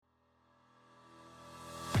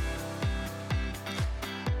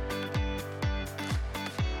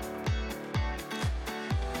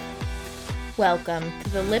welcome to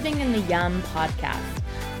the Living in the Yum podcast.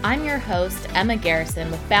 I'm your host, Emma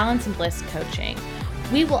Garrison with Balance and Bliss Coaching.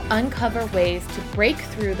 We will uncover ways to break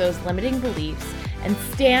through those limiting beliefs and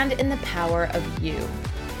stand in the power of you.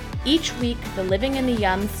 Each week, the Living in the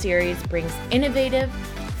Yum series brings innovative,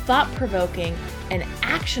 thought-provoking, and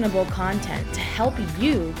actionable content to help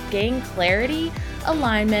you gain clarity,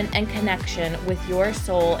 alignment, and connection with your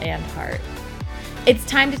soul and heart. It's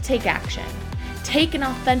time to take action. Take an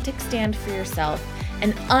authentic stand for yourself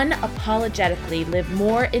and unapologetically live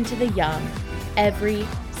more into the yum every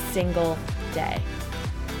single day.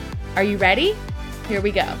 Are you ready? Here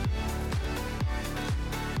we go.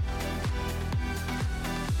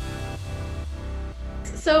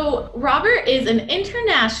 So Robert is an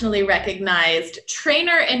internationally recognized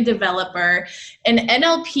trainer and developer in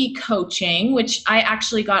NLP coaching, which I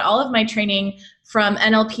actually got all of my training from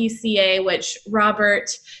NLPCA, which Robert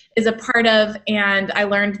is a part of, and I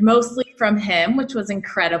learned mostly from him, which was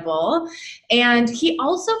incredible. And he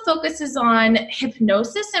also focuses on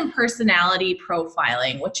hypnosis and personality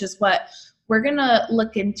profiling, which is what we're gonna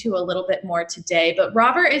look into a little bit more today. But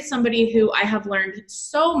Robert is somebody who I have learned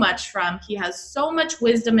so much from. He has so much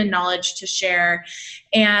wisdom and knowledge to share.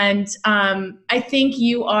 And I think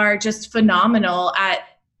you are just phenomenal at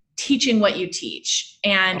teaching what you teach.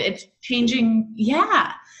 And it's changing,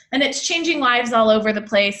 and it's changing lives all over the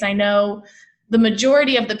place. I know the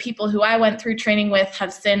majority of the people who I went through training with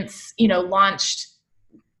have since, launched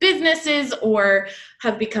businesses or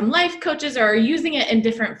have become life coaches or are using it in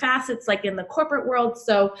different facets, like in the corporate world.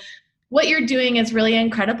 So what you're doing is really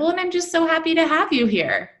incredible, and I'm just so happy to have you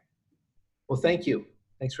here. Well, thank you.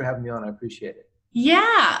 Thanks for having me on. I appreciate it.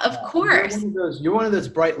 Yeah, of course. You're one of those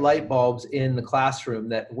bright light bulbs in the classroom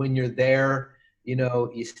that when you're there,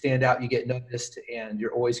 you stand out, you get noticed, and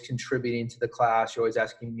you're always contributing to the class. You're always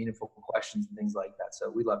asking meaningful questions and things like that. So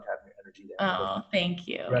we love having your energy there. Oh, thank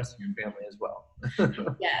you. The rest of your family as well.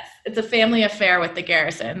 Yes, it's a family affair with the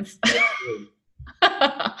Garrisons.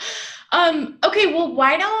 Okay, well,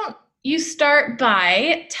 why don't you start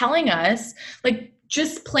by telling us,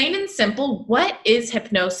 just plain and simple, what is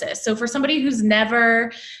hypnosis? So for somebody who's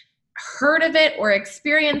never heard of it or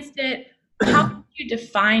experienced it, how do you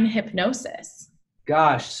define hypnosis?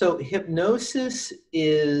 Gosh, so hypnosis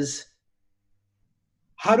is,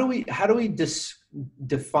 defining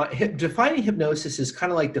hypnosis is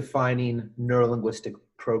kind of like defining neurolinguistic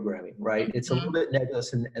programming, right? Mm-hmm. It's a little bit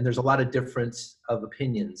nebulous, and there's a lot of difference of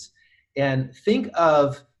opinions. And think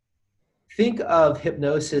of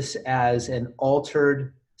hypnosis as an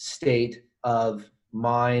altered state of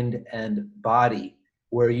mind and body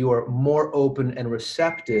where you are more open and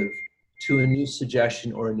receptive to a new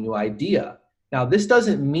suggestion or a new idea. Now, this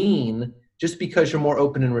doesn't mean just because you're more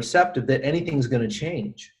open and receptive that anything's going to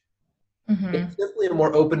change. Mm-hmm. It's simply a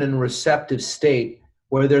more open and receptive state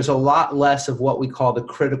where there's a lot less of what we call the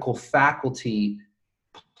critical faculty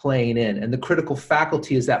playing in. And the critical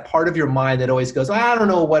faculty is that part of your mind that always goes, I don't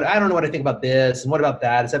know what I think about this, and what about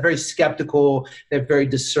that? It's that very skeptical, they're very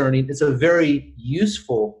discerning. It's a very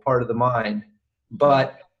useful part of the mind,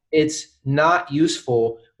 but it's not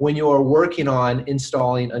useful when you are working on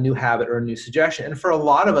installing a new habit or a new suggestion. And for a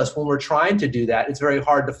lot of us, when we're trying to do that, it's very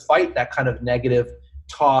hard to fight that kind of negative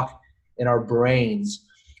talk in our brains.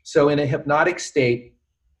 So in a hypnotic state,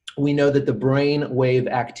 we know that the brain wave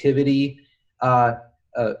activity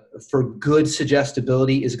for good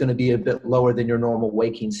suggestibility is going to be a bit lower than your normal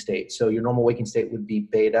waking state. So your normal waking state would be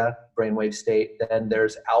beta, brainwave state. Then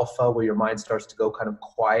there's alpha, where your mind starts to go kind of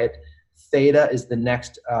quiet. Theta is the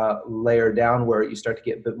next layer down, where you start to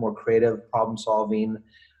get a bit more creative, problem solving,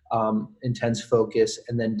 intense focus.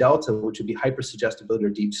 And then delta, which would be hypersuggestibility or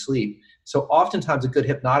deep sleep. So oftentimes a good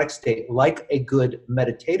hypnotic state, like a good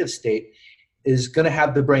meditative state, is going to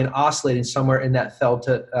have the brain oscillating somewhere in that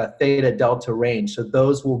theta delta range. So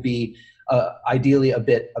those will be ideally a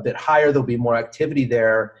bit higher. There'll be more activity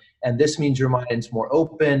there, and this means your mind's more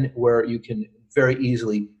open, where you can very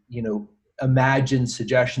easily, imagine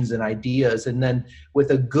suggestions and ideas. And then with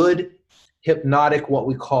a good hypnotic, what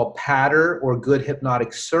we call patter, or good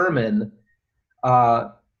hypnotic sermon,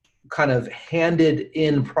 kind of handed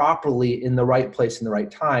in properly in the right place in the right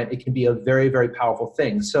time, it can be a very, very powerful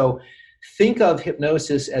thing. So think of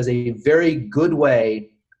hypnosis as a very good way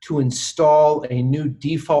to install a new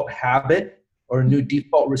default habit or a new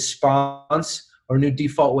default response or a new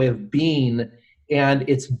default way of being. And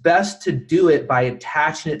it's best to do it by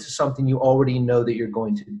attaching it to something you already know that you're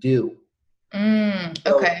going to do.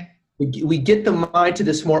 Okay. So we get the mind to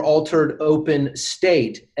this more altered, open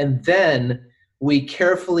state. And then we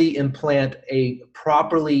carefully implant a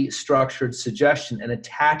properly structured suggestion and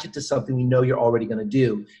attach it to something we know you're already going to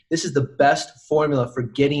do. This is the best formula for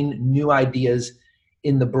getting new ideas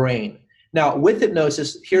in the brain. Now, with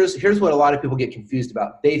hypnosis, here's what a lot of people get confused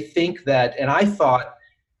about. They think that, and I thought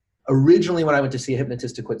originally when I went to see a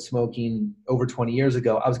hypnotist to quit smoking over 20 years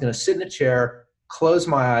ago, I was going to sit in a chair, close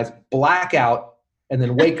my eyes, black out, and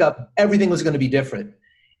then wake up. Everything was going to be different.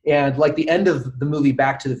 And like the end of the movie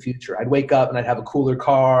Back to the Future, I'd wake up and I'd have a cooler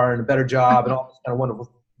car and a better job and all this kind of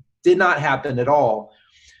wonderful. Did not happen at all.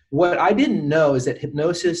 What I didn't know is that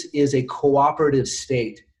hypnosis is a cooperative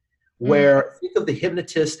state where think of the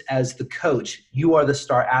hypnotist as the coach. You are the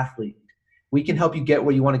star athlete. We can help you get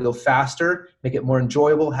where you want to go faster, make it more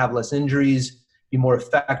enjoyable, have less injuries, be more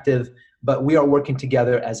effective, but we are working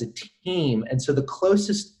together as a team. And so the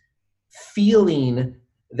closest feeling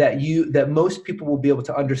that most people will be able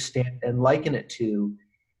to understand and liken it to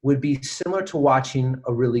would be similar to watching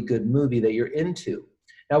a really good movie that you're into.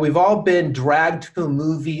 Now, we've all been dragged to a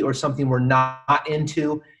movie or something we're not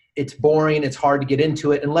into. It's boring, it's hard to get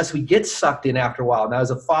into it unless we get sucked in after a while. Now,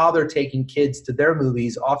 as a father taking kids to their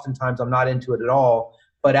movies, oftentimes I'm not into it at all,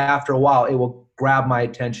 but after a while it will grab my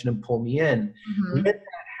attention and pull me in. When that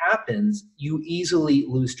happens, you easily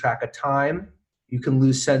lose track of time. You can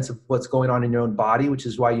lose sense of what's going on in your own body, which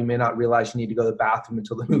is why you may not realize you need to go to the bathroom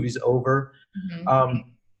until the movie's over.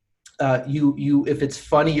 If it's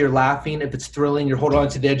funny, you're laughing. If it's thrilling, you're holding on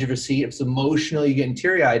to the edge of your seat. If it's emotional, you're getting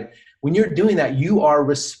teary-eyed. When you're doing that, you are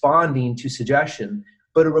responding to suggestion,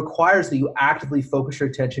 but it requires that you actively focus your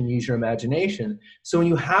attention, use your imagination. So when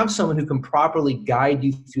you have someone who can properly guide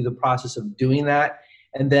you through the process of doing that,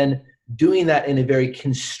 and then doing that in a very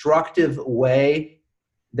constructive way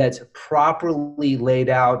that's properly laid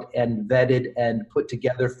out and vetted and put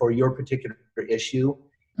together for your particular issue,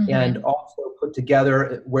 and also put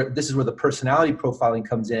together this is where the personality profiling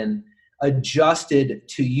comes in, adjusted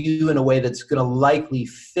to you in a way that's going to likely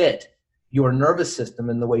fit your nervous system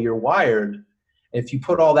and the way you're wired. If you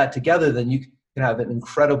put all that together, then you can have an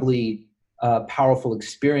incredibly powerful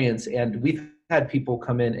experience. And we've had people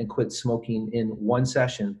come in and quit smoking in one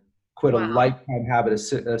session, quit a lifetime habit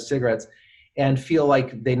of cigarettes, and feel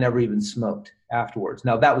like they never even smoked afterwards.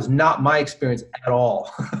 Now, that was not my experience at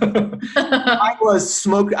all. I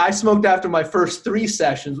smoked after my first 3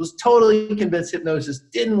 sessions, was totally convinced hypnosis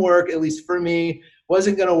didn't work, at least for me,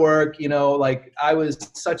 wasn't going to work. I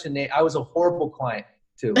was I was a horrible client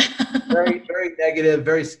too. Very, very negative,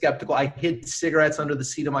 very skeptical. I hid cigarettes under the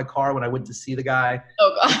seat of my car when I went to see the guy.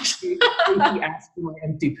 Oh gosh. He asked for my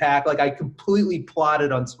empty pack. Like I completely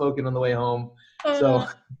plotted on smoking on the way home. So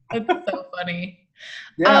that's so funny.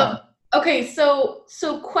 Yeah. Okay, so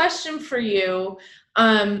question for you.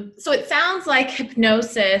 So it sounds like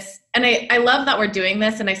hypnosis, and I love that we're doing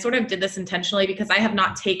this, and I sort of did this intentionally because I have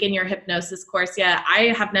not taken your hypnosis course yet.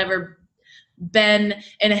 I have never been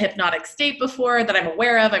in a hypnotic state before that I'm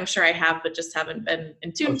aware of. I'm sure I have, but just haven't been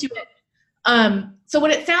in tune to it. So what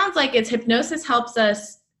it sounds like is hypnosis helps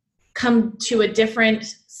us come to a different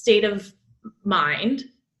state of mind.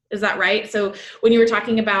 Is that right? So when you were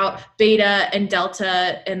talking about beta and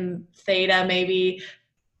delta and theta, maybe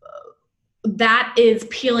that is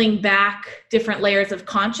peeling back different layers of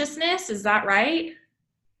consciousness. Is that right?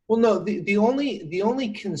 Well, no, the only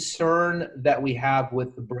concern that we have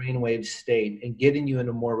with the brainwave state and getting you in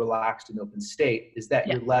a more relaxed and open state is that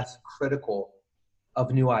you're less critical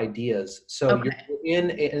of new ideas. So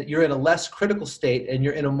you're in a less critical state, and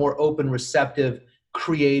you're in a more open, receptive,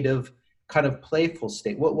 creative, kind of playful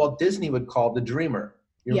state, what Walt Disney would call the dreamer.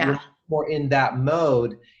 You're more in that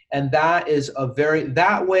mode, and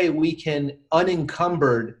that way we can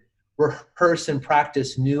unencumbered rehearse and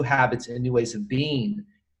practice new habits and new ways of being.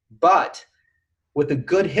 But with a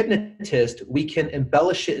good hypnotist, we can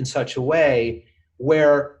embellish it in such a way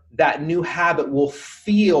where that new habit will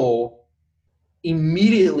feel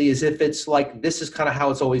immediately as if it's like, this is kind of how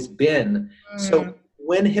it's always been. So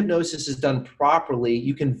when hypnosis is done properly,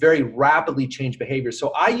 you can very rapidly change behavior. So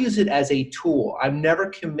I use it as a tool. I'm never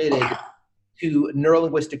committed to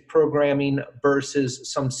neurolinguistic programming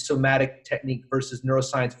versus some somatic technique versus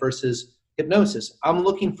neuroscience versus hypnosis. I'm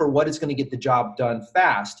looking for what is going to get the job done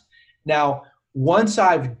fast. Now, once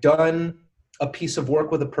I've done a piece of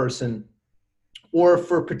work with a person, or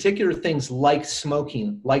for particular things like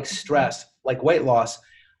smoking, like stress, like weight loss,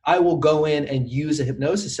 I will go in and use a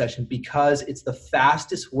hypnosis session because it's the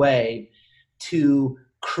fastest way to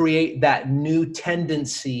create that new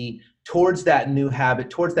tendency towards that new habit,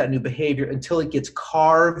 towards that new behavior, until it gets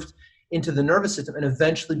carved into the nervous system and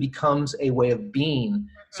eventually becomes a way of being.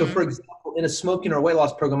 So for example, in a smoking or weight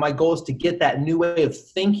loss program, my goal is to get that new way of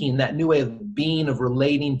thinking, that new way of being, of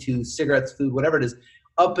relating to cigarettes, food, whatever it is,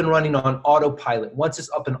 up and running on autopilot. Once it's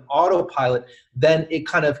up in autopilot, then it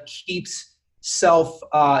kind of keeps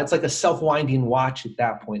it's like a self-winding watch at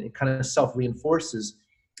that point. It kind of self-reinforces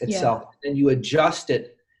itself. Yeah. And you adjust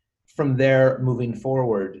it from there moving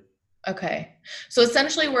forward. Okay. So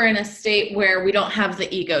essentially we're in a state where we don't have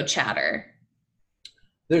the ego chatter.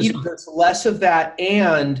 There's less of that,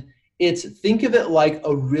 and think of it like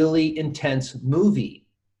a really intense movie,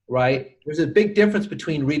 right? There's a big difference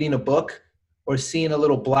between reading a book or seeing a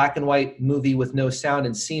little black and white movie with no sound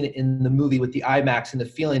and seeing it in the movie with the IMAX and the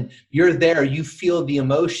feeling. You're there, you feel the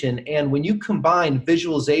emotion, and when you combine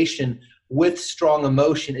visualization with strong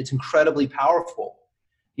emotion, it's incredibly powerful.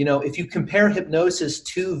 You know, if you compare hypnosis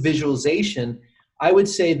to visualization, I would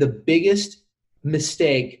say the biggest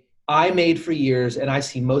mistake I made for years, and I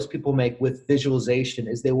see most people make with visualization,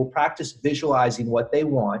 is they will practice visualizing what they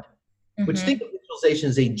want, which think of visualization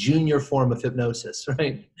as a junior form of hypnosis,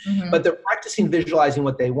 right? But they're practicing visualizing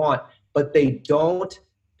what they want, but they don't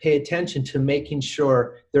pay attention to making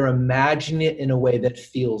sure they're imagining it in a way that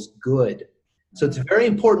feels good. So it's very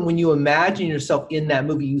important when you imagine yourself in that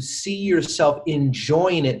movie, you see yourself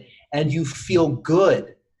enjoying it and you feel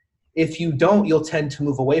good. If you don't, you'll tend to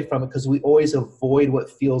move away from it because we always avoid what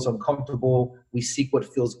feels uncomfortable. We seek what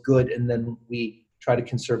feels good, and then we try to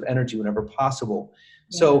conserve energy whenever possible.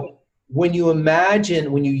 Yeah. So when you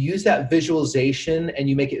use that visualization and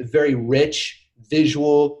you make it very rich,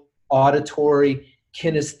 visual, auditory,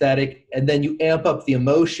 kinesthetic, and then you amp up the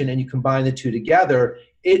emotion and you combine the two together,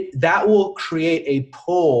 that will create a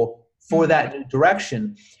pull for that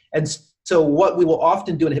direction. And so what we will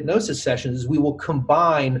often do in hypnosis sessions is we will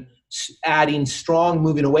combine adding strong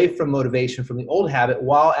moving away from motivation from the old habit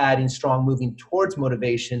while adding strong moving towards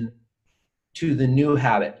motivation to the new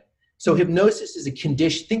habit. So hypnosis is a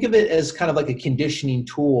condition. Think of it as kind of like a conditioning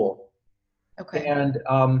tool. Okay. And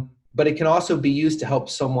but it can also be used to help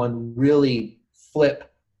someone really flip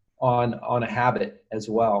on a habit as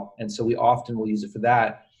well. And so we often will use it for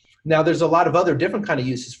that. Now, there's a lot of other different kind of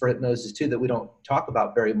uses for hypnosis too that we don't talk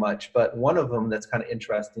about very much. But one of them that's kind of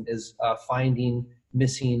interesting is finding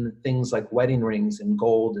missing things like wedding rings and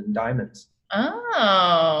gold and diamonds.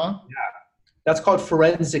 Oh. Yeah. That's called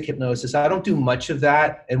forensic hypnosis. I don't do much of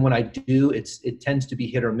that. And when I do, it tends to be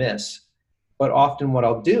hit or miss. But often what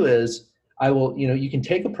I'll do is you can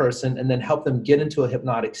take a person and then help them get into a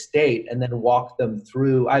hypnotic state and then walk them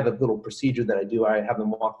through. I have a little procedure that I do. I have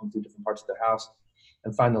them walk them through different parts of their house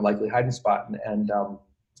and find the likely hiding spot. And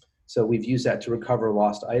so we've used that to recover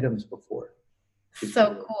lost items before.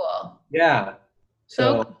 So cool. Yeah.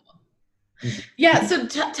 So cool. Yeah. So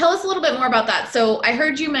tell us a little bit more about that. So I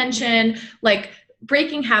heard you mention like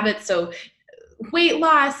breaking habits. So weight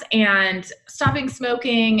loss and stopping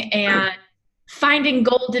smoking and finding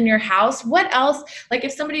gold in your house. What else? Like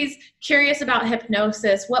if somebody's curious about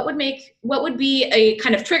hypnosis, what would be a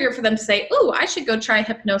kind of trigger for them to say, "Ooh, I should go try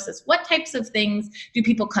hypnosis"? What types of things do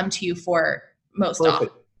people come to you for most often?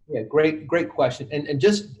 Yeah, great question. And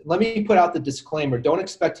just let me put out the disclaimer. Don't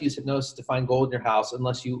expect to use hypnosis to find gold in your house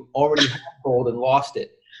unless you already have gold and lost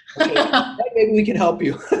it. Okay, maybe we can help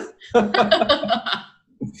you.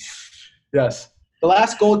 Yes. The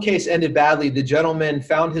last gold case ended badly. The gentleman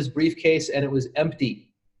found his briefcase and it was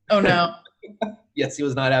empty. Oh no. Yes, he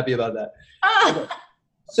was not happy about that. Okay.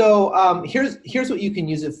 So here's what you can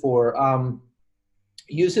use it for.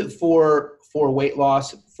 Use it for weight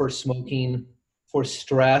loss, for smoking, for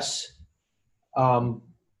stress,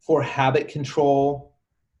 for habit control.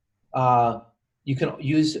 You can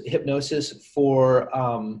use hypnosis for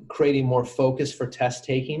creating more focus for test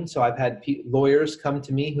taking. So I've had lawyers come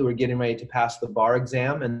to me who are getting ready to pass the bar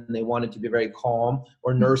exam and they wanted to be very calm,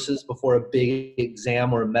 or nurses before a big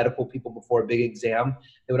exam, or medical people before a big exam.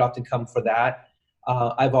 They would often come for that.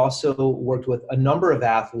 I've also worked with a number of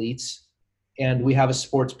athletes, and we have a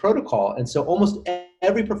sports protocol. And so almost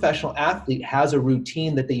every professional athlete has a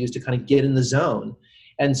routine that they use to kind of get in the zone.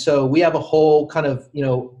 And so we have a whole kind of,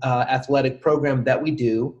 athletic program that we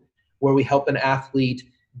do where we help an athlete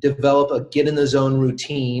develop a get in the zone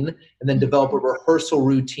routine, and then develop a rehearsal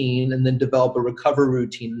routine, and then develop a recover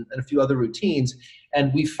routine and a few other routines.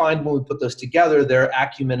 And we find when we put those together, their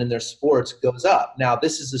acumen in their sports goes up. Now,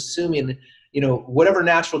 this is assuming, whatever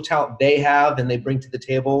natural talent they have and they bring to the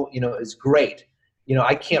table, is great.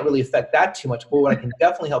 I can't really affect that too much, but what I can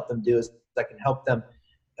definitely help them do is I can help them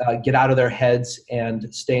get out of their heads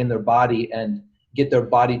and stay in their body and get their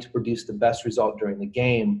body to produce the best result during the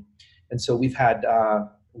game. And so we've had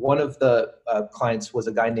one of the clients was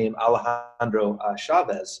a guy named Alejandro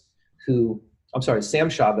Chavez, who I'm sorry, Sam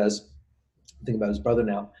Chavez. I'm thinking about his brother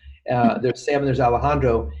now. There's Sam and there's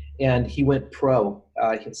Alejandro, and he went pro.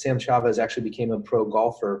 Sam Chavez actually became a pro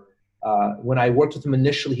golfer. When I worked with him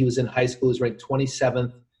initially, he was in high school. He was ranked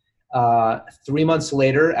 27th. 3 months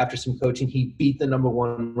later, after some coaching, he beat the number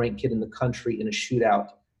one ranked kid in the country in a shootout.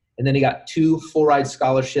 And then he got 2 full ride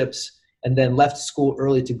scholarships and then left school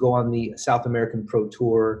early to go on the South American Pro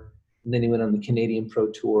Tour. And then he went on the Canadian Pro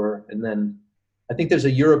Tour. And then I think there's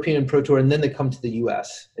a European Pro Tour, and then they come to the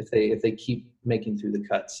US if they keep making through the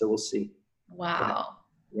cuts. So we'll see. Wow.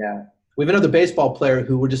 Yeah. We have another baseball player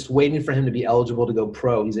who we're just waiting for him to be eligible to go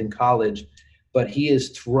pro. He's in college, but he is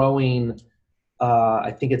throwing,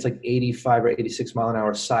 I think it's like 85 or 86 mile an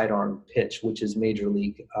hour sidearm pitch, which is major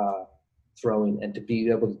league throwing. And to be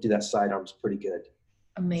able to do that sidearm is pretty good.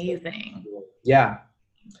 Amazing. Yeah.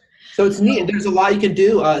 So it's neat. There's a lot you can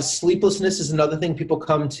do. Sleeplessness is another thing people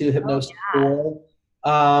come to hypnosis for.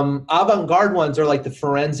 Avant-garde ones are like the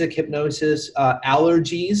forensic hypnosis,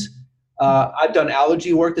 allergies. I've done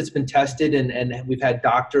allergy work that's been tested, and we've had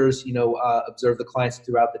doctors, observe the clients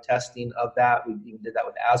throughout the testing of that. We even did that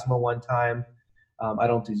with asthma one time. I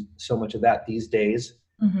don't do so much of that these days.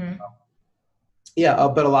 Mm-hmm.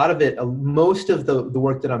 But a lot of it, most of the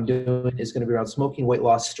work that I'm doing is going to be around smoking, weight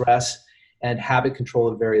loss, stress, and habit control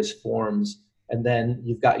of various forms. And then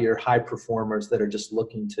you've got your high performers that are just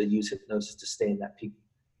looking to use hypnosis to stay in that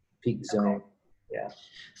peak zone. Okay. Yeah.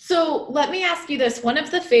 So let me ask you this. One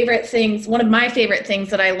of my favorite things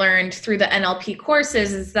that I learned through the NLP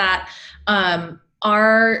courses is that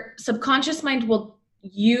our subconscious mind will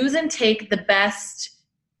use and take the best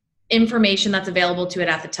information that's available to it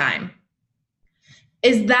at the time.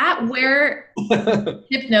 Is that where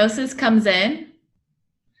hypnosis comes in?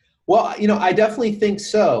 Well, I definitely think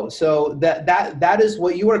so. So that is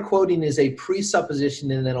what you are quoting is a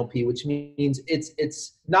presupposition in NLP, which means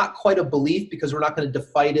it's not quite a belief because we're not going to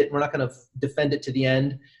fight it. We're not going to defend it to the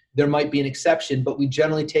end. There might be an exception, but we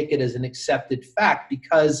generally take it as an accepted fact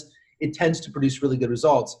because it tends to produce really good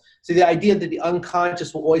results. So the idea that the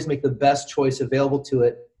unconscious will always make the best choice available to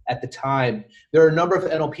it at the time. There are a number of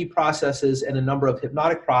NLP processes and a number of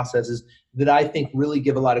hypnotic processes that I think really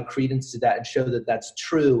give a lot of credence to that and show that that's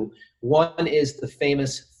true. One is the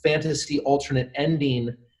famous fantasy alternate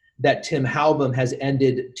ending that Tim Halbum has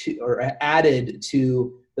added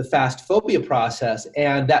to the fast phobia process.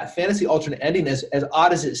 And that fantasy alternate ending, as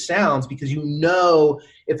odd as it sounds, because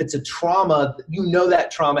if it's a trauma,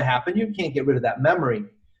 that trauma happened. You can't get rid of that memory.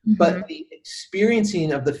 Mm-hmm. But the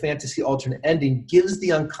experiencing of the fantasy alternate ending gives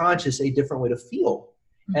the unconscious a different way to feel.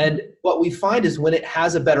 Mm-hmm. And what we find is when it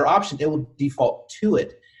has a better option, it will default to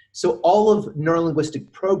it. So all of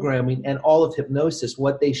neurolinguistic programming and all of hypnosis,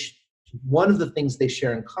 one of the things they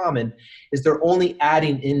share in common is they're only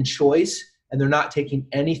adding in choice and they're not taking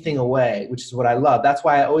anything away, which is what I love. That's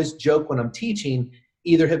why I always joke when I'm teaching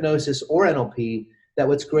either hypnosis or NLP that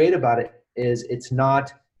what's great about it is it's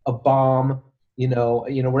not a bomb.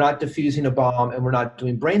 We're not diffusing a bomb and we're not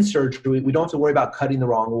doing brain surgery. We don't have to worry about cutting the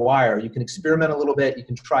wrong wire. You can experiment a little bit. You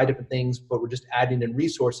can try different things, but we're just adding in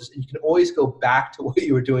resources. And you can always go back to what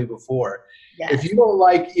you were doing before. Yes. If you don't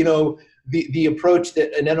like, the approach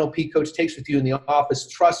that an NLP coach takes with you in the office,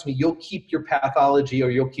 trust me, you'll keep your pathology or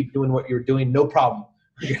you'll keep doing what you're doing. No problem.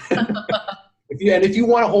 If you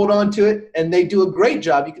want to hold on to it and they do a great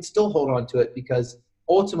job, you can still hold on to it because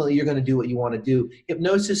ultimately you're going to do what you want to do.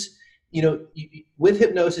 Hypnosis, with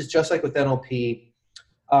hypnosis, just like with NLP,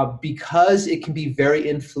 because it can be very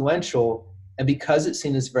influential and because it's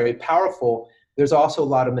seen as very powerful, there's also a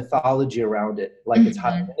lot of mythology around it. Like mm-hmm. It's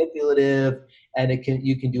highly manipulative and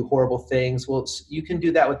you can do horrible things. Well, you can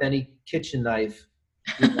do that with any kitchen knife.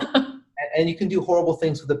 And you can do horrible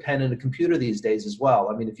things with a pen and a computer these days as well.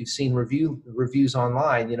 I mean, if you've seen reviews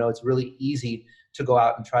online, it's really easy to go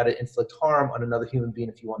out and try to inflict harm on another human being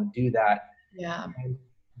if you want to do that. Yeah. And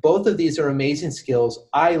both of these are amazing skills.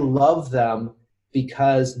 I love them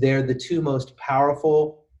because they're the two most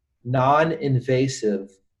powerful, non-invasive,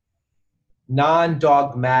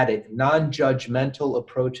 non-dogmatic, non-judgmental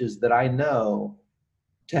approaches that I know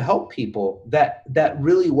to help people that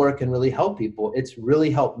really work and really help people. It's really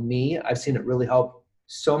helped me. I've seen it really help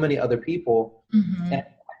so many other people. Mm-hmm. And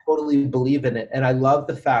I totally believe in it. And I love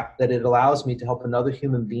the fact that it allows me to help another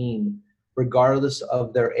human being regardless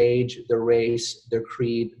of their age, their race, their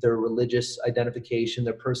creed, their religious identification,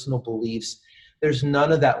 their personal beliefs. There's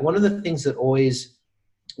none of that. One of the things that always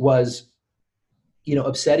was,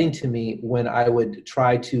 upsetting to me when I would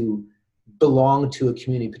try to belong to a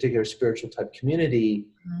community, particular spiritual type community,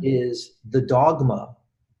 mm-hmm. is the dogma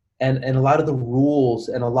and a lot of the rules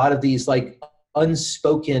and a lot of these like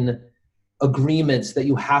unspoken agreements that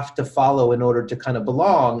you have to follow in order to kind of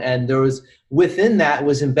belong. And there was, within that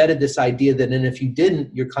was embedded this idea that, and if you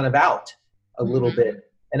didn't, you're kind of out a little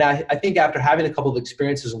bit. And I think after having a couple of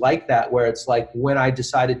experiences like that, where it's like when I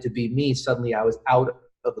decided to be me, suddenly I was out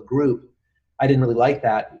of the group. I didn't really like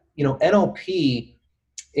that. You know, NLP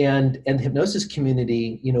and the hypnosis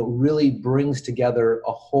community, you know, really brings together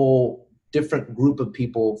a whole different group of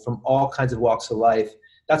people from all kinds of walks of life.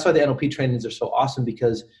 That's why the NLP trainings are so awesome,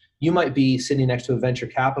 because you might be sitting next to a venture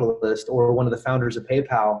capitalist or one of the founders of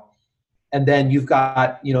PayPal, and then you've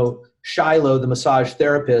got, you know, Shiloh, the massage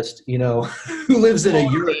therapist, you know, who lives in a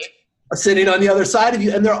yurt sitting on the other side of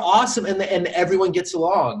you, and they're awesome, and everyone gets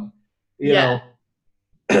along, you know.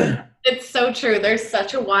 It's so true. There's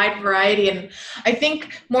such a wide variety. And I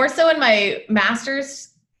think more so in my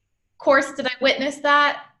master's course did I witness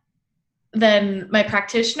that than my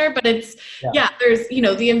practitioner. But it's, there's, you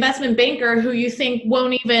know, the investment banker who you think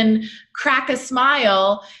won't even crack a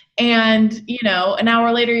smile. And, you know, an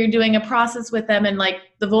hour later you're doing a process with them and like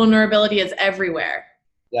the vulnerability is everywhere.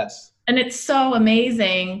 Yes. And it's so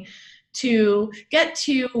amazing to get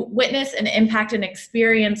to witness and impact and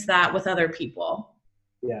experience that with other people.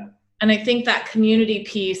 Yeah. And I think that community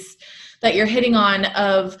piece that you're hitting on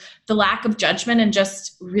of the lack of judgment and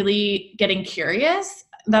just really getting curious,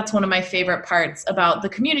 that's one of my favorite parts about the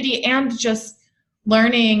community and just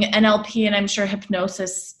learning NLP, and I'm sure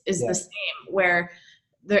hypnosis is the same, where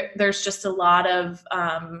there's just a lot of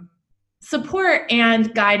support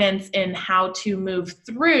and guidance in how to move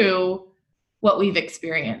through what we've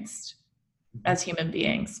experienced as human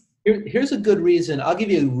beings. Here's a good reason. I'll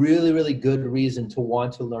give you a really, really good reason to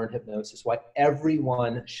want to learn hypnosis, why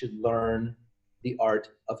everyone should learn the art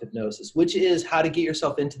of hypnosis, which is how to get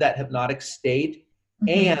yourself into that hypnotic state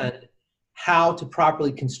and how to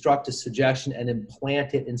properly construct a suggestion and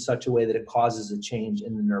implant it in such a way that it causes a change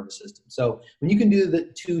in the nervous system. So when you can do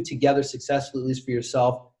the two together successfully, at least for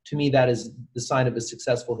yourself, to me, that is the sign of a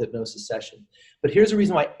successful hypnosis session. But here's a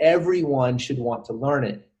reason why everyone should want to learn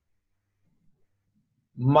it.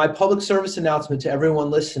 My public service announcement to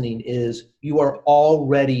everyone listening is you are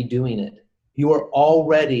already doing it. You are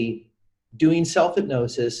already doing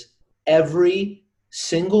self-hypnosis every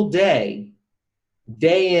single day,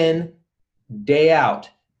 day in, day out,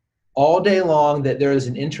 all day long, that there is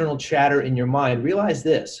an internal chatter in your mind. Realize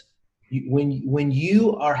this, when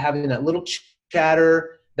you are having that little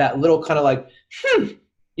chatter, that little kind of like,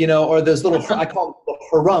 you know, or those little, I call them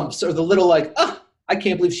harumps, or the little like, I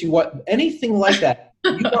can't believe she, what, anything like that.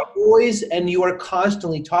 You are always and you are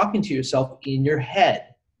constantly talking to yourself in your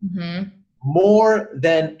head. More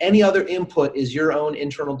than any other input is your own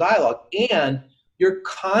internal dialogue. And you're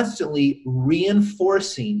constantly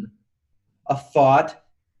reinforcing a thought,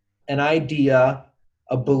 an idea,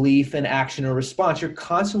 a belief, an action, or response. You're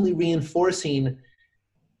constantly reinforcing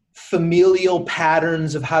familial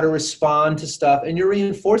patterns of how to respond to stuff, and you're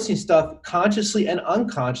reinforcing stuff consciously and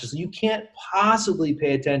unconsciously. You can't possibly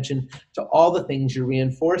pay attention to all the things you're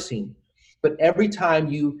reinforcing. But every time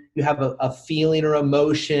you have a feeling or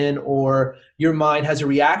emotion, or your mind has a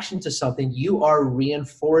reaction to something, you are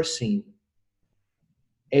reinforcing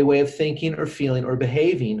a way of thinking or feeling or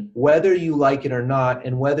behaving, whether you like it or not,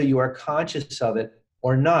 and whether you are conscious of it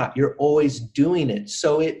or not. You're always doing it.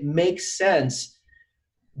 So it makes sense,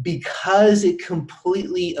 because it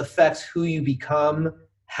completely affects who you become,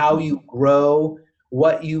 how you grow,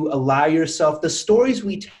 what you allow yourself, the stories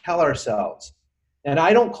we tell ourselves. And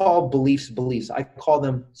I don't call beliefs, I call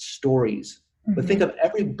them stories. But think of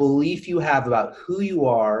every belief you have about who you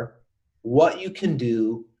are, what you can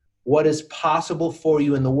do, what is possible for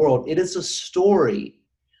you in the world. It is a story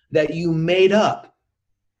that you made up.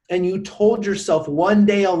 And you told yourself one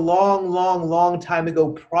day a long, long, long time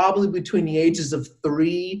ago, probably between the ages of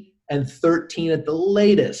 3 and 13 at the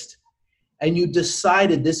latest. And you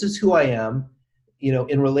decided, this is who I am, you know,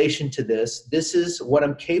 in relation to this. This is what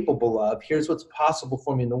I'm capable of. Here's what's possible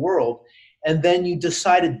for me in the world. And then you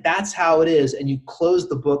decided that's how it is. And you closed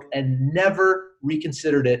the book and never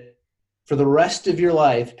reconsidered it for the rest of your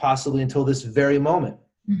life, possibly until this very moment.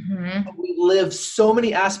 We live so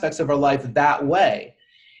many aspects of our life that way.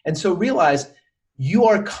 And so realize you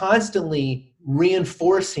are constantly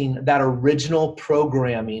reinforcing that original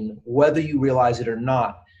programming, whether you realize it or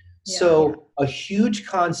not. So a huge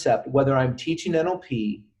concept, whether I'm teaching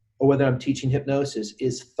NLP or whether I'm teaching hypnosis,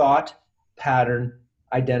 is thought pattern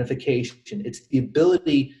identification. It's the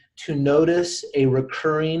ability to notice a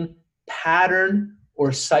recurring pattern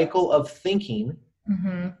or cycle of thinking,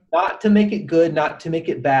 not to make it good, not to make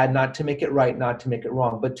it bad, not to make it right, not to make it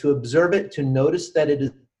wrong, but to observe it, to notice that it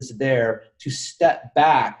is there, to step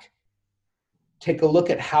back take a look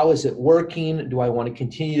at how is it working? Do I want to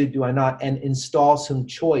continue? Do I not? And install some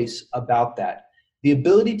choice about that. The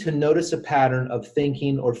ability to notice a pattern of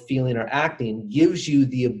thinking or feeling or acting gives you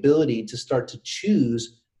the ability to start to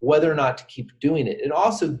choose whether or not to keep doing it. It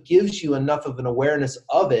also gives you enough of an awareness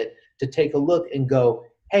of it to take a look and go,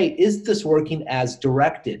 hey, is this working as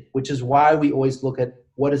directed? Which is why we always look at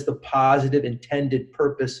what is the positive intended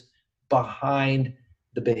purpose behind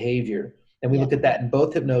the behavior. And we look at that in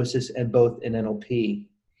both hypnosis and both in NLP.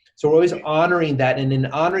 So we're always honoring that. And in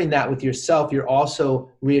honoring that with yourself, you're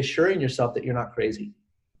also reassuring yourself that you're not crazy.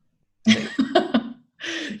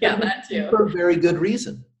 Yeah, that too. For a very good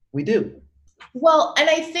reason. We do. Well, and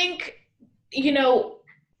I think,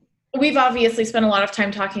 we've obviously spent a lot of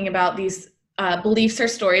time talking about these beliefs or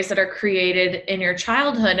stories that are created in your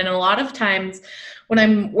childhood. And a lot of times when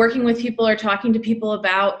I'm working with people or talking to people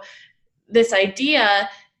about this idea,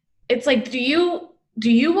 it's like, do you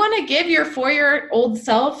want to give your 4-year-old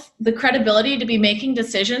self the credibility to be making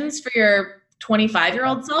decisions for your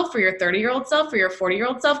 25-year-old self, for your 30-year-old self, for your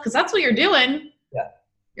 40-year-old self? Because that's what you're doing. Yeah.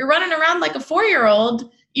 You're running around like a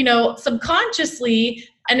 4-year-old, subconsciously,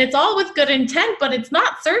 and it's all with good intent, but it's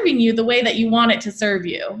not serving you the way that you want it to serve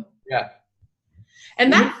you. Yeah.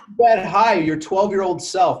 And that's that high, your 12-year-old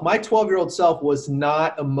self. My 12-year-old self was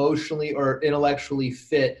not emotionally or intellectually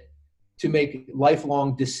fit to make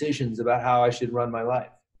lifelong decisions about how I should run my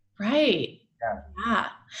life. right. Yeah.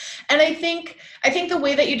 And I think the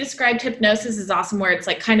way that you described hypnosis is awesome, where it's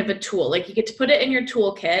like kind of a tool, like you get to put it in your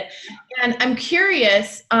toolkit. And I'm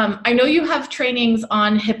curious, I know you have trainings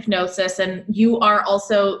on hypnosis, and you are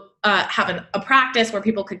also having a practice where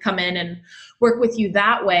people could come in and work with you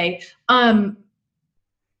that way.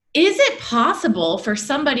 Is it possible for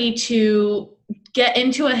somebody to get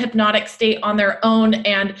into a hypnotic state on their own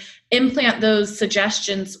and implant those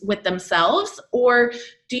suggestions with themselves? Or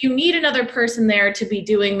do you need another person there to be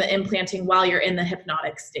doing the implanting while you're in the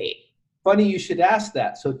hypnotic state? Funny you should ask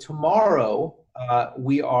that. So tomorrow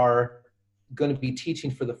we are going to be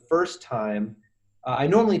teaching for the first time. I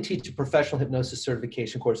normally teach a professional hypnosis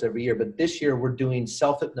certification course every year, but this year we're doing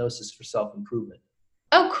self-hypnosis for self-improvement.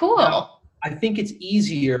 Oh, cool. Now, I think it's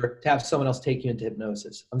easier to have someone else take you into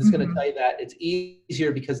hypnosis. I'm just going to tell you that it's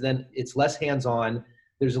easier because then it's less hands-on.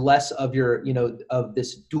 There's less of your, of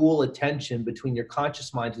this dual attention between your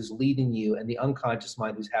conscious mind who's leading you and the unconscious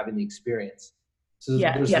mind who's having the experience. So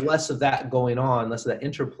there's less of that going on, less of that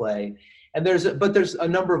interplay. And there's a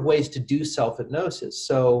number of ways to do self-hypnosis.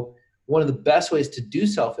 So one of the best ways to do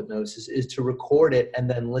self-hypnosis is to record it and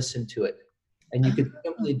then listen to it. And you could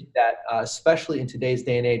simply do that, especially in today's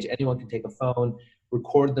day and age. Anyone can take a phone,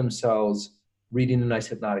 record themselves reading a nice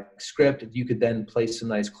hypnotic script. You could then play some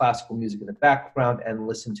nice classical music in the background and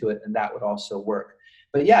listen to it, and that would also work.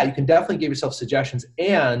 But yeah, you can definitely give yourself suggestions.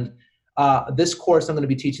 And this course I'm going to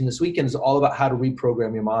be teaching this weekend is all about how to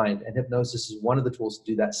reprogram your mind. And hypnosis is one of the tools to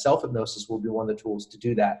do that. Self-hypnosis will be one of the tools to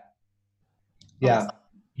do that. Yeah. Awesome.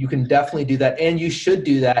 You can definitely do that, and you should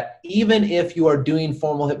do that even if you are doing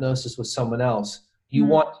formal hypnosis with someone else. You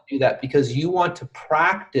want to do that because you want to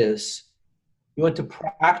practice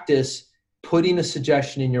putting a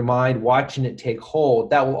suggestion in your mind, watching it take hold.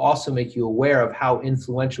 That will also make you aware of how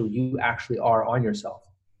influential you actually are on yourself.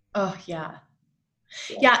 Oh, yeah.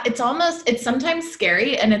 Yeah, it's sometimes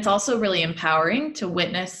scary, and it's also really empowering to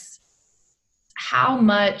witness how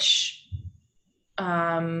much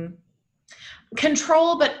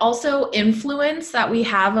control, but also influence that we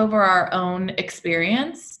have over our own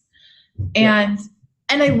experience. And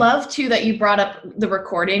I love too that you brought up the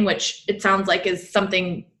recording, which it sounds like is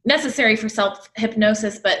something necessary for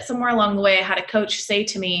self-hypnosis, but somewhere along the way I had a coach say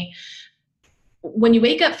to me, when you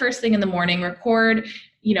wake up first thing in the morning, record,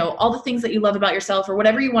 all the things that you love about yourself or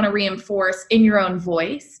whatever you want to reinforce in your own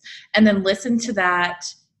voice, and then listen to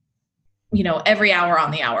that every hour on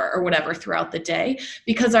the hour or whatever throughout the day,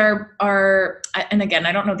 because our, and again,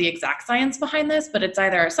 I don't know the exact science behind this, but it's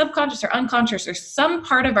either our subconscious or unconscious or some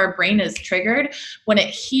part of our brain is triggered when it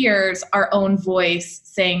hears our own voice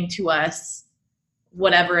saying to us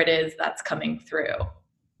whatever it is that's coming through.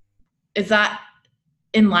 Is that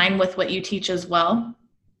in line with what you teach as well?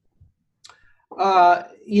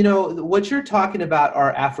 What you're talking about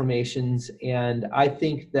are affirmations, and I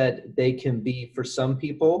think that they can be, for some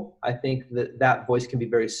people, I think that voice can be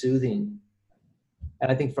very soothing. And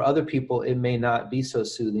I think for other people, it may not be so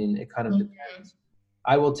soothing. It kind of depends.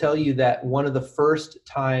 I will tell you that one of the first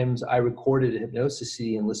times I recorded a hypnosis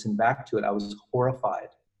CD and listened back to it, I was horrified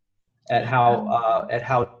at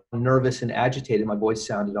how nervous and agitated my voice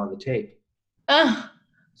sounded on the tape.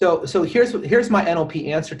 So here's my NLP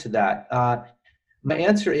answer to that. My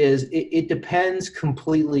answer is it depends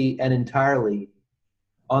completely and entirely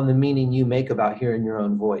on the meaning you make about hearing your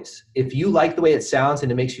own voice. If you like the way it sounds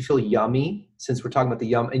and it makes you feel yummy, since we're talking about the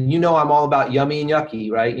yum, and I'm all about yummy and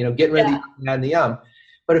yucky, right? Getting rid of the yum and the yum.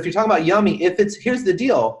 But if you're talking about yummy, here's the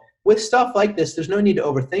deal. With stuff like this, there's no need to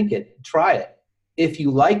overthink it. Try it. If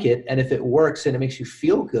you like it and if it works and it makes you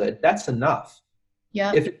feel good, that's enough.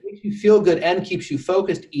 Yeah. If it makes you feel good and keeps you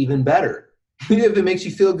focused, even better. If it makes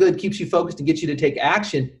you feel good, keeps you focused and gets you to take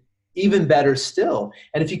action, even better still.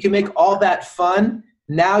 And if you can make all that fun,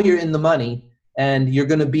 now you're in the money and you're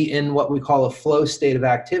going to be in what we call a flow state of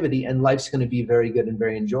activity, and life's going to be very good and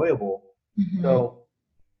very enjoyable. Mm-hmm. So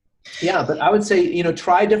yeah, but I would say,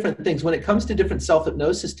 try different things. When it comes to different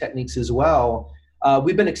self-hypnosis techniques as well,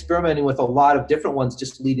 we've been experimenting with a lot of different ones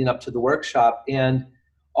just leading up to the workshop. And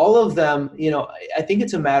all of them, I think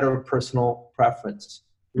it's a matter of personal preference.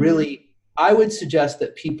 Really, I would suggest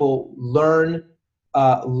that people learn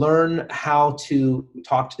how to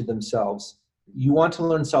talk to themselves. You want to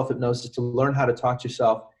learn self-hypnosis to learn how to talk to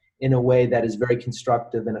yourself in a way that is very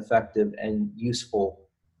constructive and effective and useful.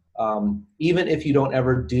 Even if you don't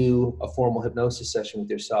ever do a formal hypnosis session with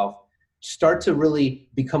yourself, start to really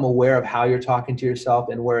become aware of how you're talking to yourself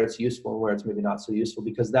and where it's useful and where it's maybe not so useful,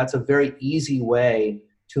 because that's a very easy way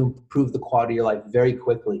to improve the quality of your life very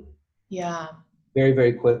quickly. Yeah. Very,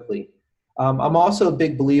 very quickly. I'm also a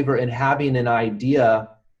big believer in having an idea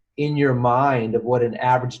in your mind of what an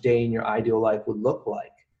average day in your ideal life would look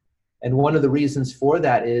like. And one of the reasons for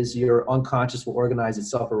that is your unconscious will organize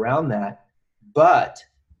itself around that. But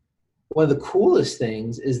one of the coolest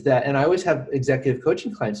things is that, and I always have executive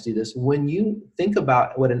coaching clients do this, when you think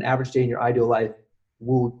about what an average day in your ideal life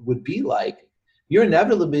would be like, you're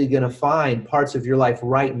inevitably going to find parts of your life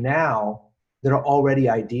right now that are already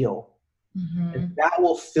ideal. Mm-hmm. And that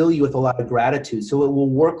will fill you with a lot of gratitude. So it will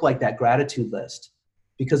work like that gratitude list,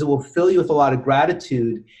 because it will fill you with a lot of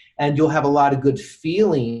gratitude, and you'll have a lot of good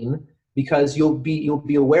feeling because you'll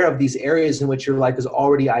be aware of these areas in which your life is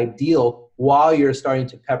already ideal, while you're starting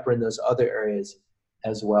to pepper in those other areas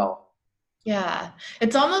as well. Yeah.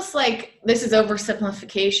 It's almost like, this is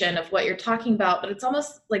oversimplification of what you're talking about, but it's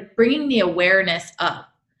almost like bringing the awareness up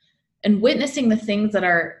and witnessing the things that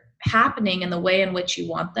are happening in the way in which you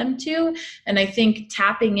want them to. And I think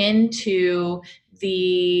tapping into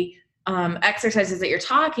the exercises that you're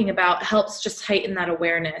talking about helps just heighten that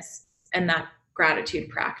awareness and that gratitude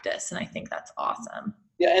practice. And I think that's awesome.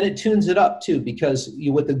 Yeah, and it tunes it up too, because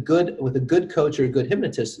with a good coach or a good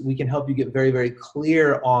hypnotist, we can help you get very, very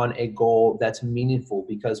clear on a goal that's meaningful,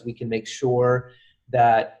 because we can make sure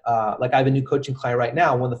that, like I have a new coaching client right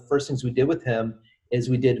now. One of the first things we did with him is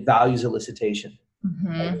we did values elicitation.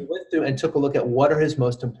 Mm-hmm. And we went through and took a look at what are his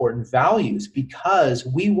most important values, because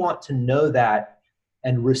we want to know that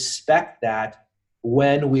and respect that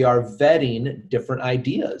when we are vetting different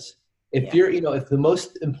ideas. If if the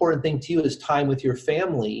most important thing to you is time with your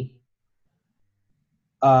family,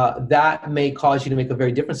 that may cause you to make a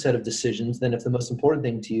very different set of decisions than if the most important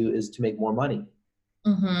thing to you is to make more money,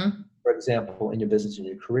 for example, in your business and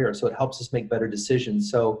your career. So it helps us make better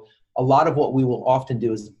decisions. So a lot of what we will often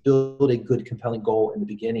do is build a good, compelling goal in the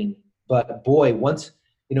beginning. But boy, once,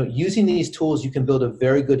 using these tools, you can build a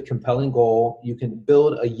very good, compelling goal. You can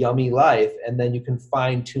build a yummy life, and then you can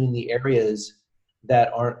fine tune the areas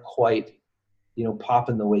that aren't quite,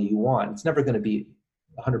 popping the way you want. It's never going to be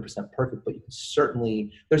 100% perfect, but you can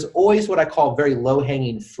certainly, there's always what I call very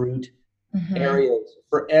low-hanging fruit areas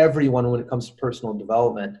for everyone when it comes to personal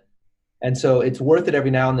development. And so it's worth it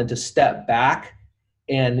every now and then to step back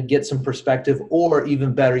and get some perspective, or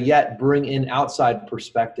even better yet, bring in outside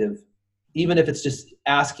perspective. Even if it's just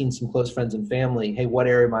asking some close friends and family, hey, what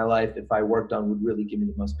area of my life, if I worked on, would really give me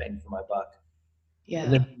the most bang for my buck? Yeah.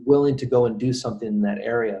 And then be willing to go and do something in that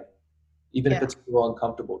area, even if it's a little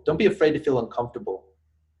uncomfortable. Don't be afraid to feel uncomfortable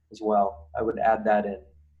as well. I would add that in.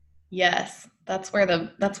 Yes. That's where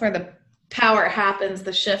the power happens,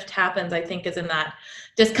 the shift happens, I think, is in that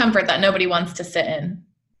discomfort that nobody wants to sit in.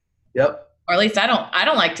 Yep. Or at least I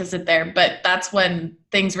don't like to sit there, but that's when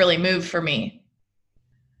things really move for me.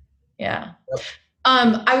 Yeah. Yep.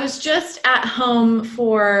 I was just at home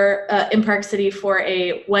in Park City for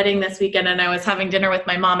a wedding this weekend, and I was having dinner with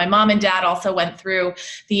my mom. My mom and dad also went through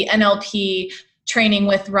the NLP training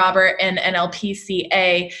with Robert and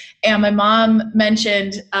NLPCA. And my mom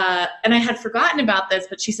mentioned, and I had forgotten about this,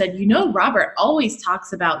 but she said, Robert always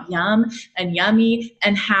talks about yum and yummy,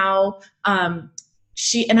 and how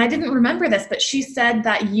and I didn't remember this, but she said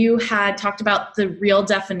that you had talked about the real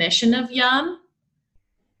definition of yum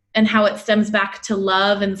and how it stems back to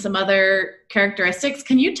love and some other characteristics.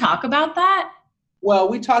 Can you talk about that? Well,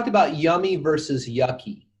 we talked about yummy versus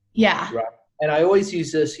yucky. Yeah. Right. And I always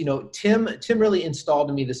use this, Tim really installed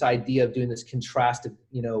in me this idea of doing this contrastive,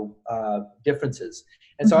 differences.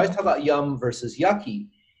 And so I always talk about yum versus yucky.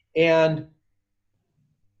 And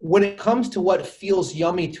when it comes to what feels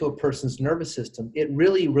yummy to a person's nervous system, it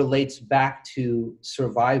really relates back to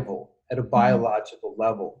survival at a biological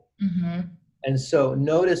level. And so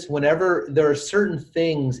notice whenever there are certain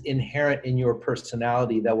things inherent in your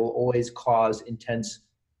personality that will always cause intense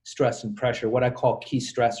stress and pressure, what I call key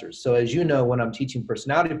stressors. So as you know, when I'm teaching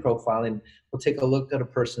personality profiling, we'll take a look at a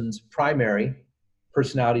person's primary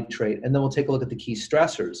personality trait, and then we'll take a look at the key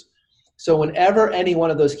stressors. So whenever any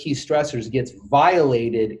one of those key stressors gets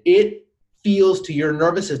violated, it feels to your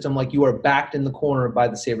nervous system like you are backed in the corner by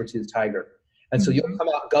the saber-toothed tiger. And so you'll come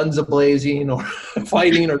out guns a-blazing or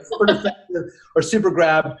fighting or super defensive or super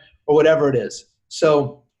grab or whatever it is.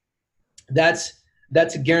 So that's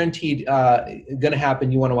guaranteed going to happen.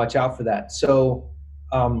 You want to watch out for that. So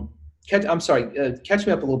catch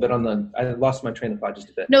me up a little bit I lost my train of thought just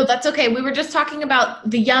a bit. No, that's okay. We were just talking about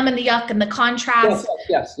the yum and the yuck and the contrast.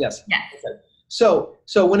 Yes. Okay.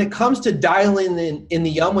 So when it comes to dialing in the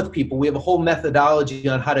yum with people, we have a whole methodology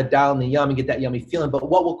on how to dial in the yum and get that yummy feeling. But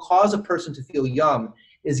what will cause a person to feel yum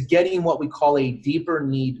is getting what we call a deeper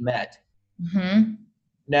need met.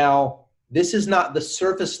 Now, this is not the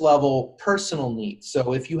surface level personal need.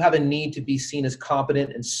 So if you have a need to be seen as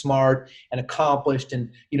competent and smart and accomplished and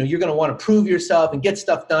you're going to want to prove yourself and get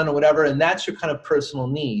stuff done or whatever, and that's your kind of personal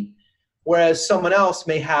need. Whereas someone else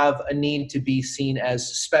may have a need to be seen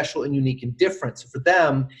as special and unique and different. So for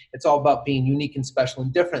them, it's all about being unique and special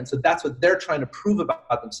and different. So that's what they're trying to prove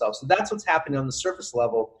about themselves. So that's what's happening on the surface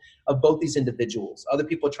level of both these individuals. Other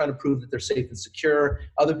people are trying to prove that they're safe and secure.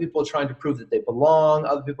 Other people are trying to prove that they belong.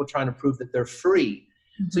 Other people are trying to prove that they're free.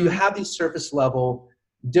 So you have these surface level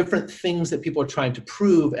different things that people are trying to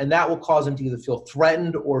prove, and that will cause them to either feel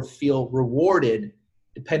threatened or feel rewarded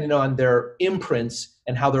depending on their imprints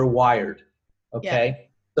and how they're wired, okay? Yeah.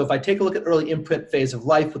 So if I take a look at early imprint phase of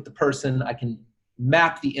life with the person, I can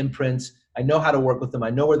map the imprints. I know how to work with them. I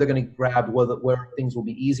know where they're going to grab, where things will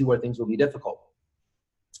be easy, where things will be difficult.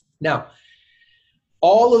 Now,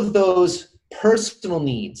 all of those personal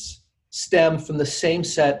needs stem from the same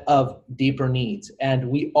set of deeper needs, and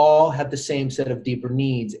we all have the same set of deeper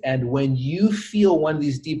needs. And when you feel one of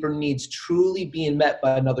these deeper needs truly being met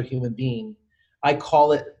by another human being, I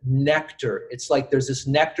call it nectar. It's like there's this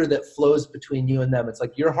nectar that flows between you and them. It's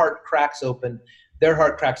like your heart cracks open, their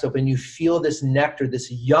heart cracks open. You feel this nectar,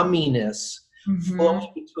 this yumminess flows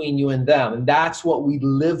between you and them. And that's what we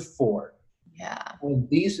live for. Yeah. And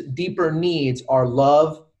these deeper needs are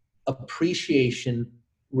love, appreciation,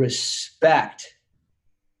 respect,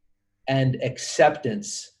 and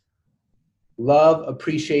acceptance. Love,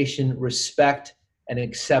 appreciation, respect, and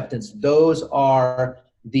acceptance. Those are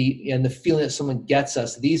the feeling that someone gets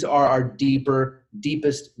us. These are our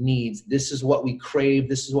deepest needs. This is what we crave.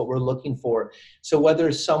 This is what we're looking for. So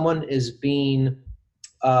whether someone is being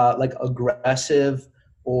like aggressive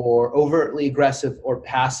or overtly aggressive or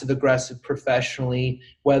passive aggressive professionally,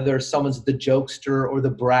 whether someone's the jokester or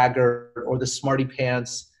the bragger or the smarty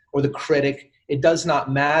pants or the critic, it does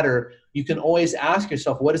not matter. You can always ask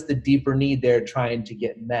yourself, what is the deeper need they're trying to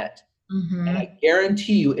get met? And I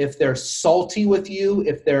guarantee you, if they're salty with you,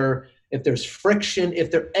 if there's friction,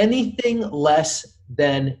 if they're anything less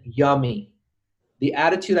than yummy, the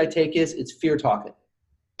attitude I take is it's fear talking.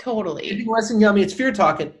 Totally. Anything less than yummy, it's fear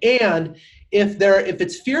talking. And if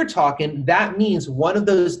it's fear talking, that means one of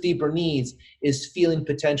those deeper needs is feeling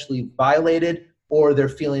potentially violated, or they're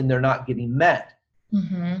feeling they're not getting met.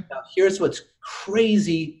 Now, here's what's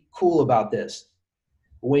crazy cool about this.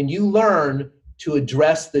 When you learn to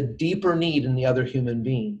address the deeper need in the other human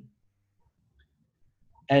being,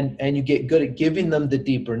 and you get good at giving them the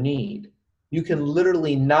deeper need, you can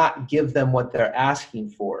literally not give them what they're asking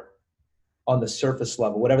for on the surface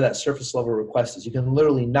level, whatever that surface level request is. You can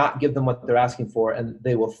literally not give them what they're asking for, and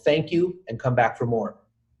they will thank you and come back for more.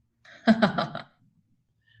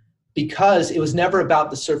 Because it was never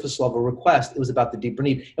about the surface level request, it was about the deeper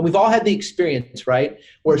need. And we've all had the experience, right,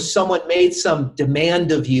 where someone made some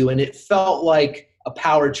demand of you and it felt like a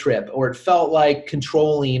power trip, or it felt like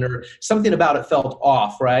controlling, or something about it felt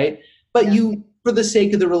off, right? But you, for the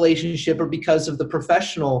sake of the relationship or because of the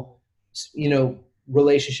professional,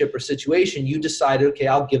 relationship or situation, you decided, okay,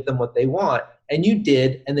 I'll give them what they want. And you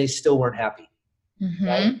did, and they still weren't happy.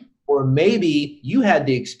 Right? Or maybe you had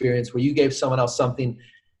the experience where you gave someone else something,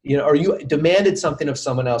 or you demanded something of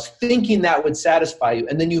someone else thinking that would satisfy you,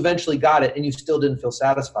 and then you eventually got it and you still didn't feel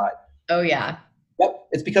satisfied. Oh yeah. Yep.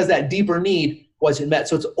 It's because that deeper need wasn't met.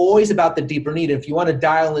 So it's always about the deeper need. If you want to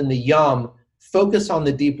dial in the yum, focus on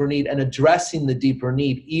the deeper need and addressing the deeper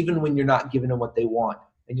need, even when you're not giving them what they want.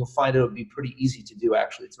 And you'll find it'll be pretty easy to do,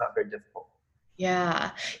 actually. It's not very difficult.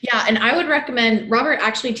 Yeah. Yeah. And I would recommend, Robert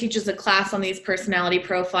actually teaches a class on these personality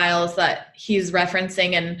profiles that he's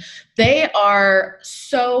referencing, and they are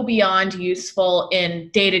so beyond useful in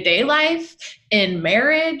day-to-day life, in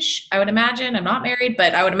marriage. I would imagine, I'm not married,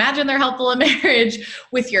 but I would imagine they're helpful in marriage,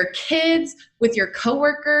 with your kids, with your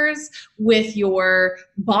coworkers, with your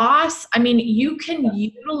boss. I mean, you can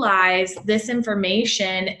utilize this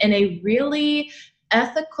information in a really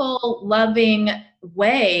ethical, loving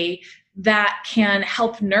way that can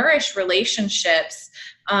help nourish relationships.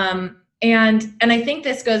 And I think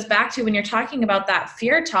this goes back to when you're talking about that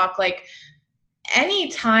fear talk, like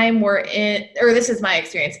anytime we're in, or this is my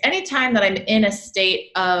experience, anytime that I'm in a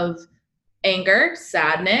state of anger,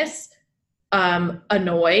 sadness,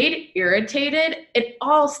 annoyed, irritated, it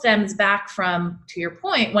all stems back from, to your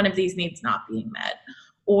point, one of these needs not being met,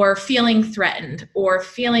 or feeling threatened, or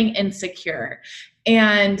feeling insecure.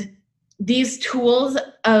 And these tools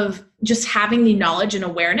of just having the knowledge and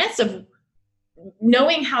awareness of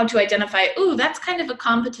knowing how to identify, ooh, that's kind of a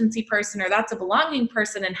competency person, or that's a belonging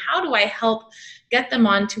person, and how do I help get them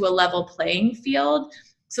onto a level playing field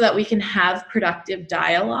so that we can have productive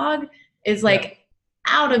dialogue, is like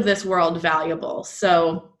out of this world valuable.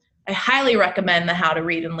 So I highly recommend the How to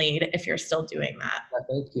Read and Lead if you're still doing that.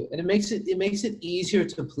 Thank you. And it makes it easier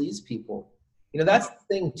to please people. That's the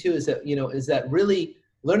thing too, is that really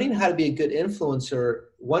learning how to be a good influencer,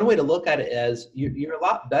 one way to look at it is you're a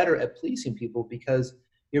lot better at pleasing people because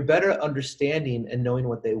you're better at understanding and knowing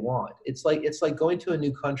what they want. It's like going to a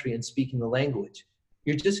new country and speaking the language.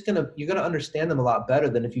 You're gonna understand them a lot better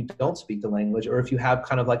than if you don't speak the language, or if you have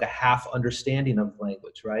kind of like a half understanding of the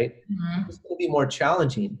language, right? Mm-hmm. It's gonna be more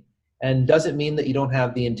challenging, and doesn't mean that you don't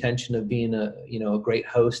have the intention of being a great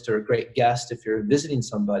host or a great guest if you're visiting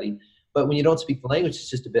somebody. But when you don't speak the language, it's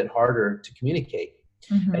just a bit harder to communicate.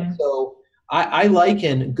 Mm-hmm. And so I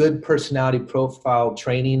liken good personality profile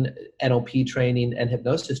training, NLP training, and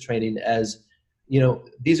hypnosis training as,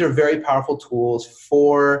 these are very powerful tools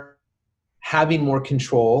for having more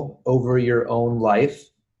control over your own life.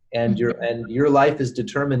 And your life is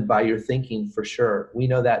determined by your thinking, for sure. We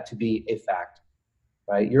know that to be a fact,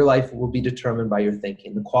 right? Your life will be determined by your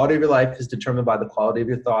thinking. The quality of your life is determined by the quality of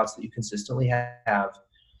your thoughts that you consistently have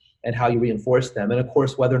and how you reinforce them. And of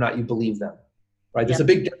course, whether or not you believe them. Right? There's a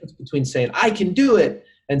big difference between saying, I can do it,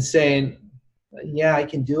 and saying, yeah, I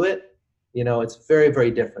can do it. It's very,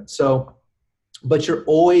 very different. So, but you're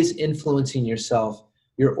always influencing yourself.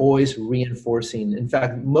 You're always reinforcing. In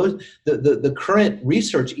fact, the current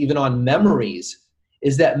research, even on memories,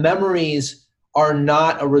 is that memories are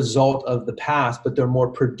not a result of the past, but they're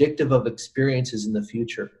more predictive of experiences in the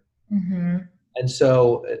future. Mm-hmm. And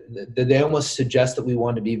so they almost suggest that we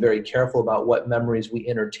want to be very careful about what memories we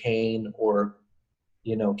entertain or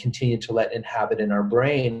continue to let inhabit in our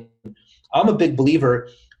brain. I'm a big believer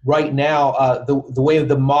right now. The way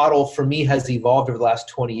the model for me has evolved over the last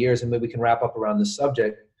 20 years, and maybe we can wrap up around this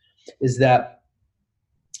subject, is that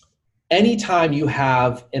anytime you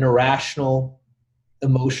have an irrational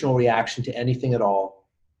emotional reaction to anything at all,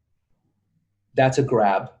 that's a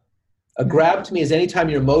grab. A grab to me is anytime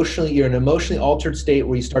you're in an emotionally altered state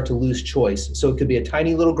where you start to lose choice. So it could be a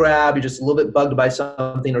tiny little grab, you're just a little bit bugged by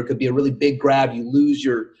something, or it could be a really big grab, you lose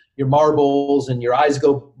your marbles and your eyes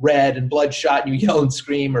go red and bloodshot and you yell and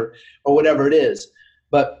scream or whatever it is.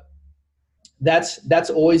 But that's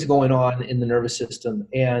always going on in the nervous system.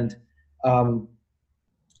 And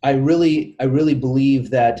I really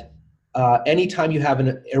believe that anytime you have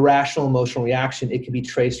an irrational emotional reaction, it can be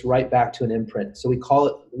traced right back to an imprint. So we call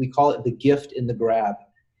it the gift in the grab.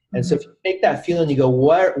 And so if you take that feeling, you go,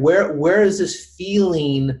 where is this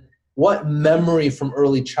feeling? What memory from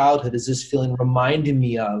early childhood is this feeling reminding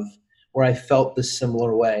me of where I felt this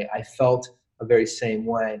similar way? I felt a very same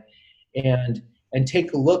way. And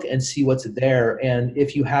take a look and see what's there. And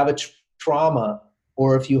if you have a trauma,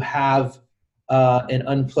 or if you have an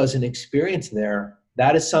unpleasant experience there,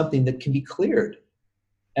 that is something that can be cleared.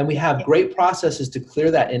 And we have great processes to clear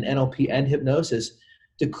that in NLP and hypnosis,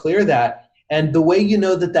 to clear that. And the way you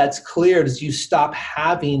know that that's cleared is you stop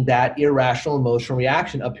having that irrational emotional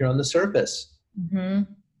reaction up here on the surface. Mm-hmm.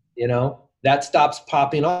 That stops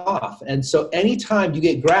popping off. And so anytime you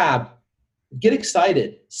get grabbed, get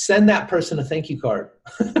excited. Send that person a thank you card.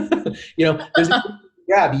 There's a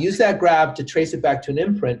grab. Use that grab to trace it back to an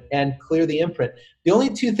imprint and clear the imprint. The only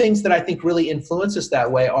two things that I think really influence us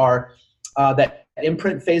that way are that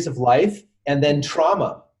imprint phase of life and then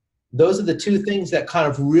trauma. Those are the two things that kind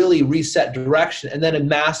of really reset direction. And then a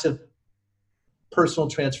massive personal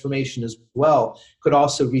transformation as well could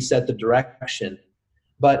also reset the direction.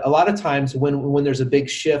 But a lot of times when there's a big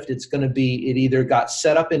shift, it's going to be, it either got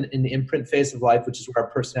set up in the imprint phase of life, which is where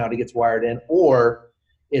our personality gets wired in, or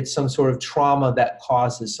it's some sort of trauma that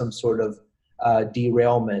causes some sort of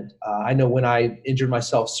derailment. I know when I injured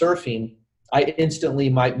myself surfing, I instantly,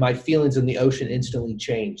 my feelings in the ocean instantly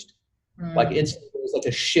changed. Like instantly, it was like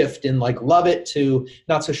a shift in like love it to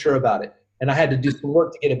not so sure about it. And I had to do some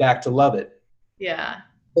work to get it back to love it. Yeah.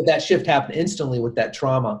 But that shift happened instantly with that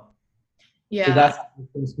trauma. Yeah. So that's how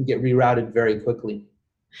things can get rerouted very quickly.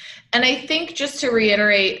 And I think just to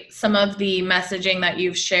reiterate some of the messaging that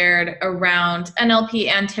you've shared around NLP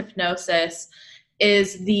and hypnosis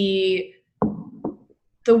is the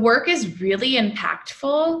work is really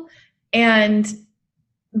impactful, and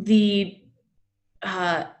the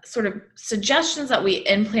sort of suggestions that we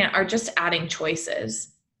implant are just adding choices.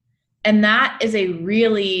 And that is a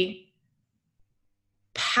really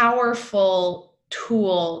powerful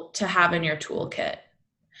tool to have in your toolkit.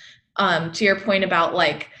 To your point about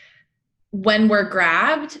like when we're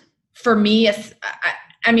grabbed, for me,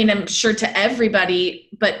 I mean, I'm sure to everybody,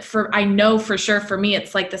 but I know for sure for me,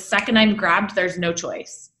 it's like the second I'm grabbed, there's no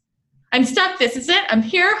choice. I'm stuck. This is it. I'm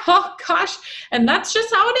here. Oh gosh. And that's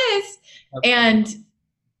just how it is. Okay.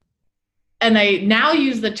 And I now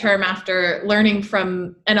use the term after learning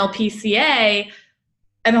from NLPCA,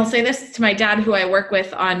 and I'll say this to my dad, who I work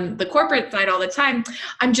with on the corporate side all the time.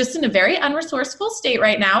 I'm just in a very unresourceful state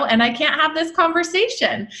right now, and I can't have this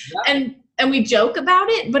conversation. Yeah. And we joke about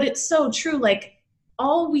it, but it's so true. Like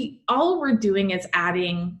all we're doing is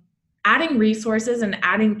adding resources and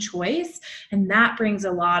adding choice, and that brings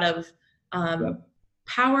a lot of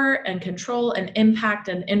power and control and impact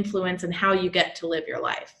and influence in how you get to live your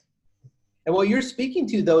life. And what you're speaking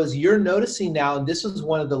to, though, is you're noticing now, and this is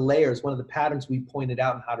one of the layers, one of the patterns we pointed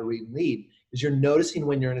out in How to Read and Lead, is you're noticing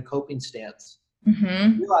when you're in a coping stance.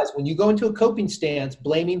 Mm-hmm. You realize when you go into a coping stance,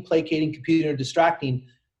 blaming, placating, computing, or distracting,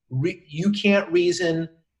 you can't reason,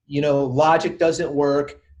 logic doesn't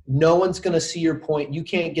work, no one's going to see your point, you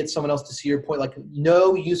can't get someone else to see your point, like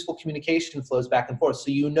no useful communication flows back and forth. So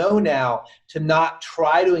you know now to not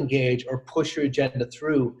try to engage or push your agenda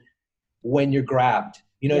through when you're grabbed.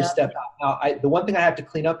 To step out. Now, the one thing I have to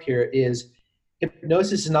clean up here is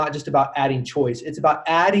hypnosis is not just about adding choice. It's about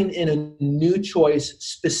adding in a new choice,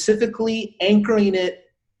 specifically anchoring it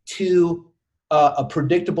to a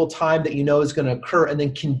predictable time that is going to occur, and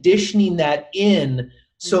then conditioning that in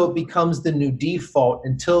so it becomes the new default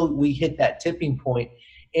until we hit that tipping point.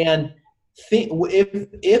 And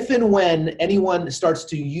if and when anyone starts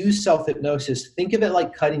to use self-hypnosis, think of it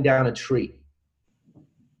like cutting down a tree.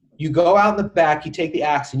 You go out in the back, you take the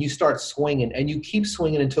axe, and you start swinging, and you keep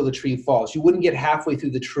swinging until the tree falls. You wouldn't get halfway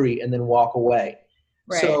through the tree and then walk away.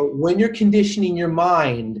 Right. So when you're conditioning your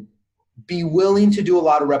mind, be willing to do a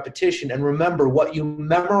lot of repetition. And remember, what you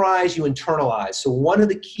memorize, you internalize. So one of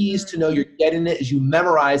the keys to know you're getting it is you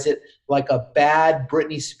memorize it like a bad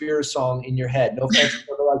Britney Spears song in your head. No offense,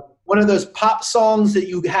 like one of those pop songs that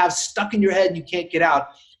you have stuck in your head and you can't get out.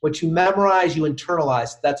 What you memorize, you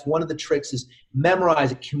internalize. That's one of the tricks, is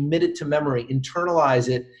memorize it, commit it to memory, internalize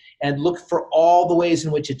it, and look for all the ways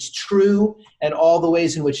in which it's true and all the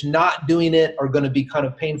ways in which not doing it are going to be kind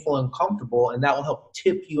of painful and uncomfortable, and that will help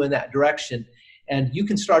tip you in that direction. And you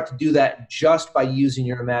can start to do that just by using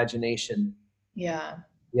your imagination. Yeah.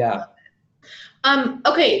 Yeah.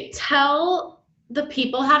 Okay, tell the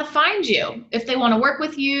people how to find you if they want to work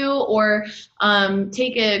with you or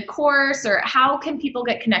take a course, or how can people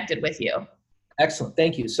get connected with you? Excellent.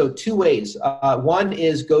 Thank you. So 2 ways. One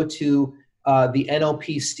is go to the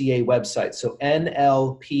NLPCA website. So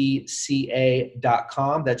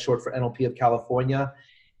NLPCA.com. That's short for NLP of California.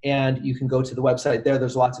 And you can go to the website there.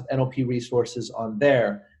 There's lots of NLP resources on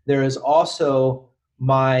there. There is also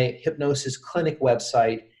my hypnosis clinic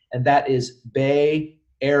website, and that is Bay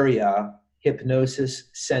Area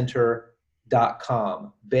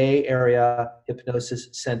hypnosiscenter.com. Bay Area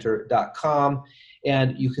hypnosiscenter.com.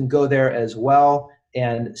 And you can go there as well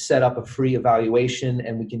and set up a free evaluation,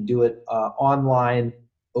 and we can do it online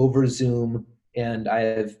over Zoom. And I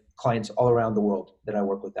have clients all around the world that I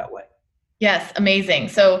work with that way. Yes, amazing.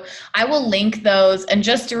 So I will link those. And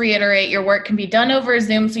just to reiterate, your work can be done over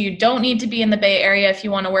Zoom, so you don't need to be in the Bay Area if you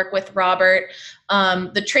want to work with Robert.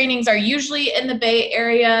 The trainings are usually in the Bay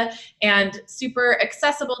Area and super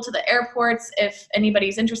accessible to the airports. If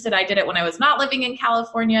anybody's interested, I did it when I was not living in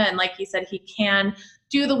California. And like he said, he can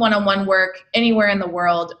do the one-on-one work anywhere in the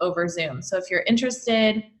world over Zoom. So if you're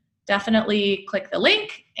interested, definitely click the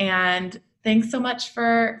link and Thanks so much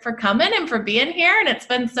for coming and for being here. And it's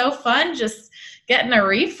been so fun just getting a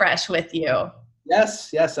refresh with you.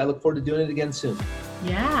 Yes, I look forward to doing it again soon.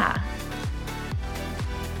 Yeah.